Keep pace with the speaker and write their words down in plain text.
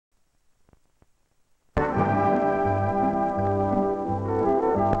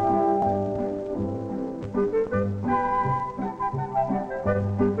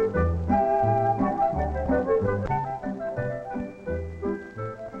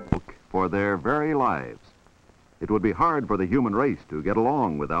for their very lives. It would be hard for the human race to get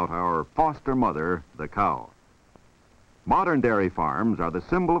along without our foster mother, the cow. Modern dairy farms are the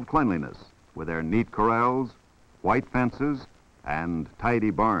symbol of cleanliness, with their neat corrals, white fences, and tidy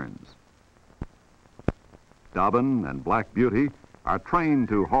barns. Dobbin and Black Beauty are trained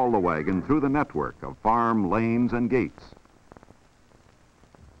to haul the wagon through the network of farm lanes and gates.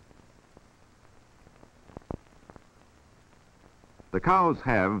 The cows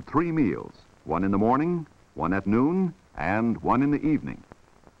have 3 meals, one in the morning, one at noon, and one in the evening.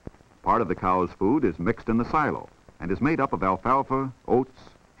 Part of the cow's food is mixed in the silo and is made up of alfalfa, oats,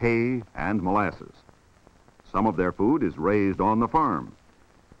 hay, and molasses. Some of their food is raised on the farm.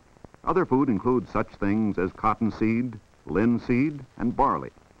 Other food includes such things as cottonseed, linseed, and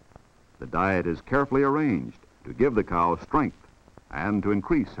barley. The diet is carefully arranged to give the cow strength and to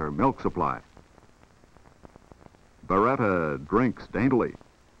increase her milk supply. Beretta drinks daintily.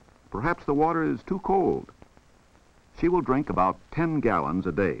 Perhaps the water is too cold. She will drink about 10 gallons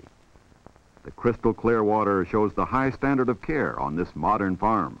a day. The crystal clear water shows the high standard of care on this modern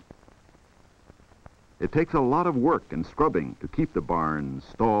farm. It takes a lot of work and scrubbing to keep the barns,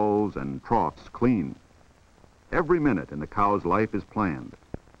 stalls, and troughs clean. Every minute in the cow's life is planned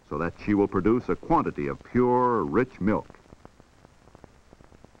so that she will produce a quantity of pure, rich milk.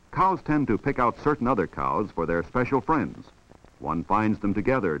 Cows tend to pick out certain other cows for their special friends. One finds them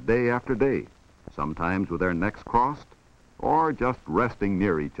together day after day, sometimes with their necks crossed or just resting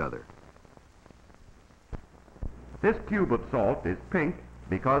near each other. This cube of salt is pink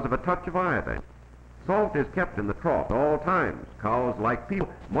because of a touch of iodine. Salt is kept in the trough at all times. Cows, like people,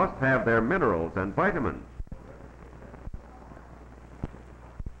 must have their minerals and vitamins.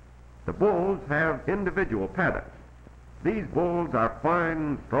 The bulls have individual paddocks. These bulls are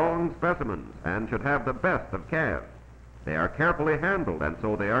fine, strong specimens and should have the best of calves. They are carefully handled and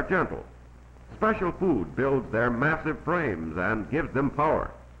so they are gentle. Special food builds their massive frames and gives them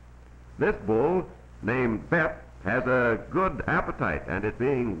power. This bull, named Bet, has a good appetite and is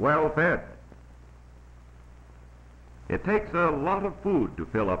being well fed. It takes a lot of food to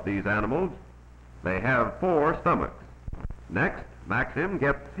fill up these animals. They have 4 stomachs. Next, Maxim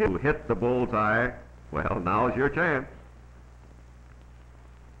gets him to hit the bullseye. Well, now's your chance.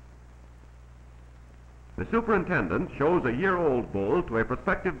 The superintendent shows a year-old bull to a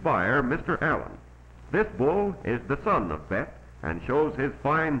prospective buyer, Mr. Allen. This bull is the son of Bet and shows his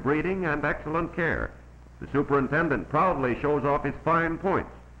fine breeding and excellent care. The superintendent proudly shows off his fine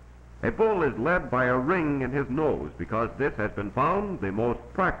points. A bull is led by a ring in his nose because this has been found the most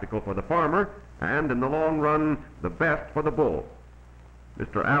practical for the farmer and in the long run the best for the bull.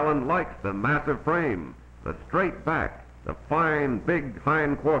 Mr. Allen likes the massive frame, the straight back, the fine big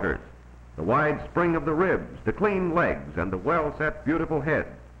hind quarters, the wide spring of the ribs, the clean legs, and the well-set beautiful head.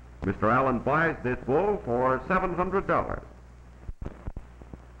 Mr. Allen buys this bull for $700.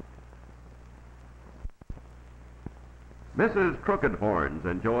 Mrs. Crooked Horns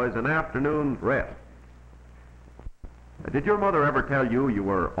enjoys an afternoon's rest. Did your mother ever tell you you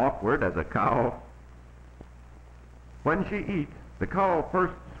were awkward as a cow? When she eats, the cow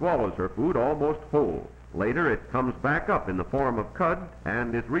first swallows her food almost whole. Later it comes back up in the form of cud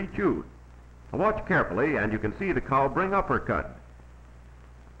and is re-chewed. Watch carefully and you can see the cow bring up her cud.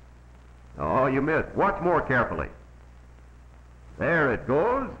 Oh, you missed. Watch more carefully. There it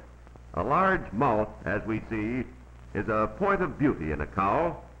goes. A large mouth, as we see, is a point of beauty in a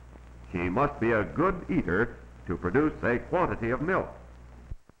cow. She must be a good eater to produce a quantity of milk.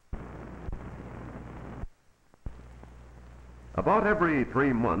 About every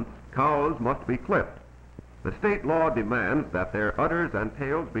 3 months, cows must be clipped. The state law demands that their udders and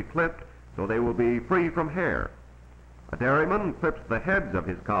tails be clipped so they will be free from hair. A dairyman clips the heads of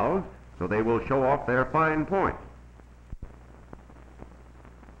his cows so they will show off their fine points.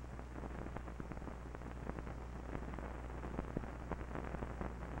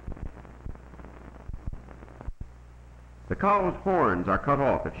 The cow's horns are cut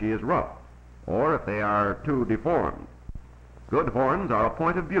off if she is rough, or if they are too deformed. Good horns are a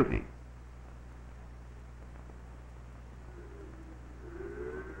point of beauty.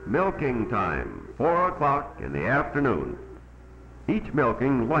 Milking time, 4 o'clock in the afternoon. Each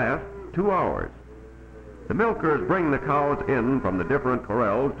milking lasts 2 hours. The milkers bring the cows in from the different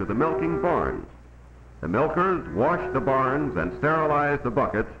corrals to the milking barns. The milkers wash the barns and sterilize the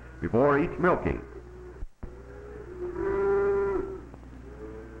buckets before each milking.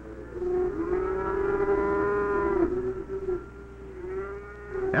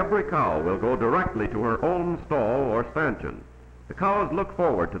 Every cow will go directly to her own stall or stanchion. The cows look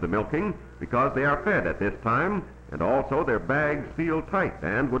forward to the milking because they are fed at this time and also their bags feel tight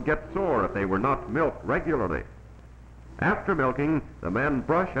and would get sore if they were not milked regularly. After milking, the men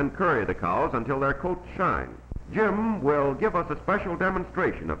brush and curry the cows until their coats shine. Jim will give us a special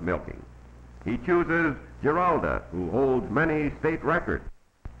demonstration of milking. He chooses Geralda, who holds many state records.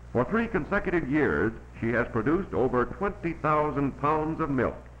 For 3 consecutive years, she has produced over 20,000 pounds of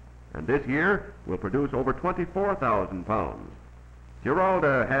milk, and this year will produce over 24,000 pounds.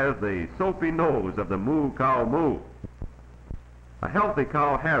 Geralda has the soapy nose of the moo cow moo. A healthy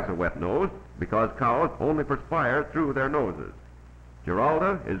cow has a wet nose because cows only perspire through their noses.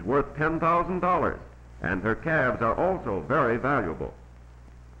 Geralda is worth $10,000, and her calves are also very valuable.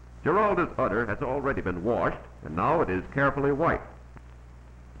 Geralda's udder has already been washed, and now it is carefully wiped.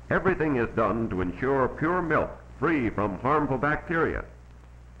 Everything is done to ensure pure milk, free from harmful bacteria.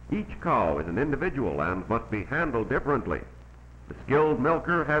 Each cow is an individual and must be handled differently. The skilled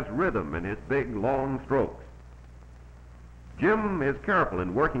milker has rhythm in his big, long strokes. Jim is careful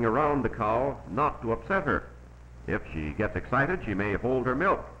in working around the cow not to upset her. If she gets excited, she may hold her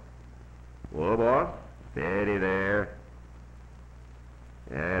milk. Whoa, boss. Steady there.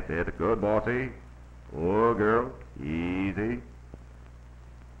 That's it. Good, bossy. Oh, girl. Easy.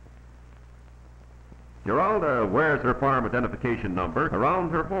 Geralda wears her farm identification number around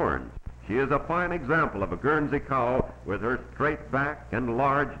her horns. She is a fine example of a Guernsey cow with her straight back and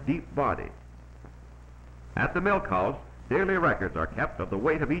large, deep body. At the milk house, daily records are kept of the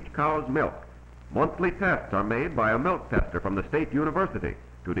weight of each cow's milk. Monthly tests are made by a milk tester from the state university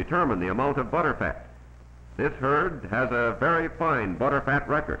to determine the amount of butterfat. This herd has a very fine butterfat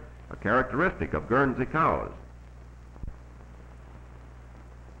record, a characteristic of Guernsey cows.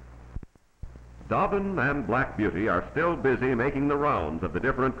 Dobbin and Black Beauty are still busy making the rounds of the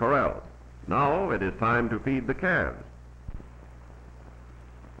different corrals. Now it is time to feed the calves.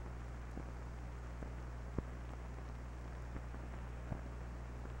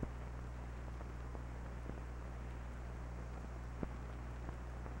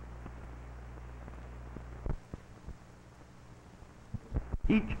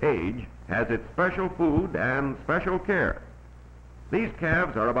 Each age has its special food and special care. These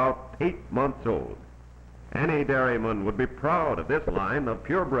calves are about 8 months old. Any dairyman would be proud of this line of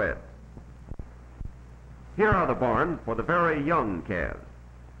purebred. Here are the barns for the very young calves.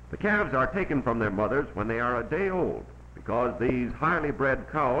 The calves are taken from their mothers when they are a day old because these highly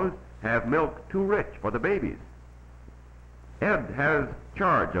bred cows have milk too rich for the babies. Ed has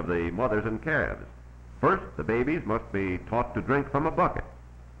charge of the mothers and calves. First, the babies must be taught to drink from a bucket.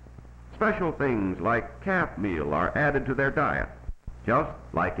 Special things like calf meal are added to their diet, just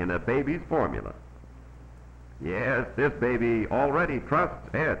like in a baby's formula. Yes, this baby already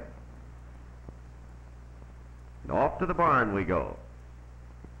trusts Ed. And off to the barn we go.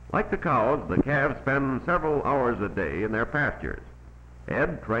 Like the cows, the calves spend several hours a day in their pastures.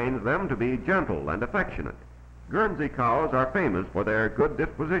 Ed trains them to be gentle and affectionate. Guernsey cows are famous for their good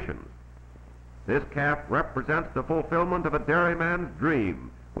dispositions. This calf represents the fulfillment of a dairyman's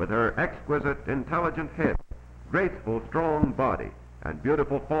dream with her exquisite, intelligent head, graceful, strong body, and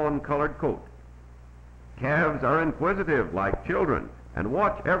beautiful fawn-colored coat. Calves are inquisitive like children and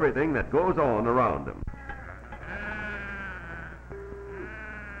watch everything that goes on around them.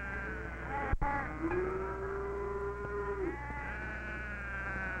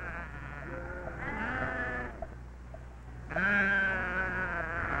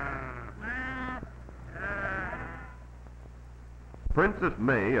 Princess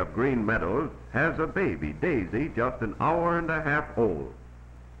May of Green Meadows has a baby, Daisy, just an hour and a half old.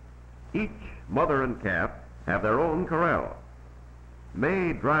 Each mother and calf have their own corral.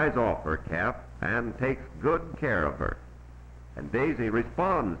 May dries off her calf and takes good care of her, and Daisy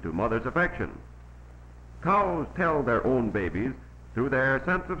responds to mother's affection. Cows tell their own babies through their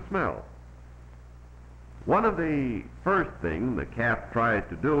sense of smell. One of the first things the calf tries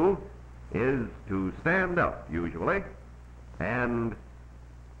to do is to stand up, usually, and,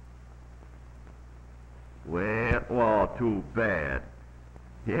 well, too bad.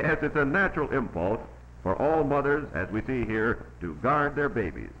 Yes, it's a natural impulse for all mothers, as we see here, to guard their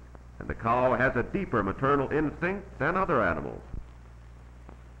babies. And the cow has a deeper maternal instinct than other animals.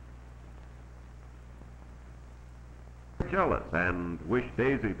 Jealous and wish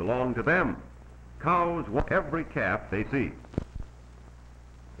Daisy belonged to them. Cows want every calf they see.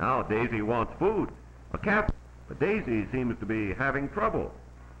 Now Daisy wants food, a calf. But Daisy seems to be having trouble.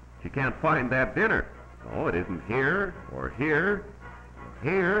 She can't find that dinner. Oh, it isn't here, or here, or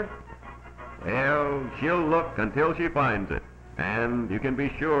here. Well, she'll look until she finds it. And you can be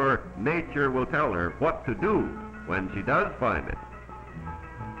sure nature will tell her what to do when she does find it.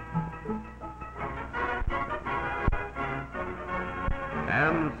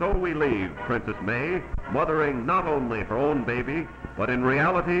 And so we leave Princess May, mothering not only her own baby, but in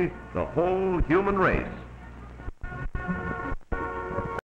reality, the whole human race.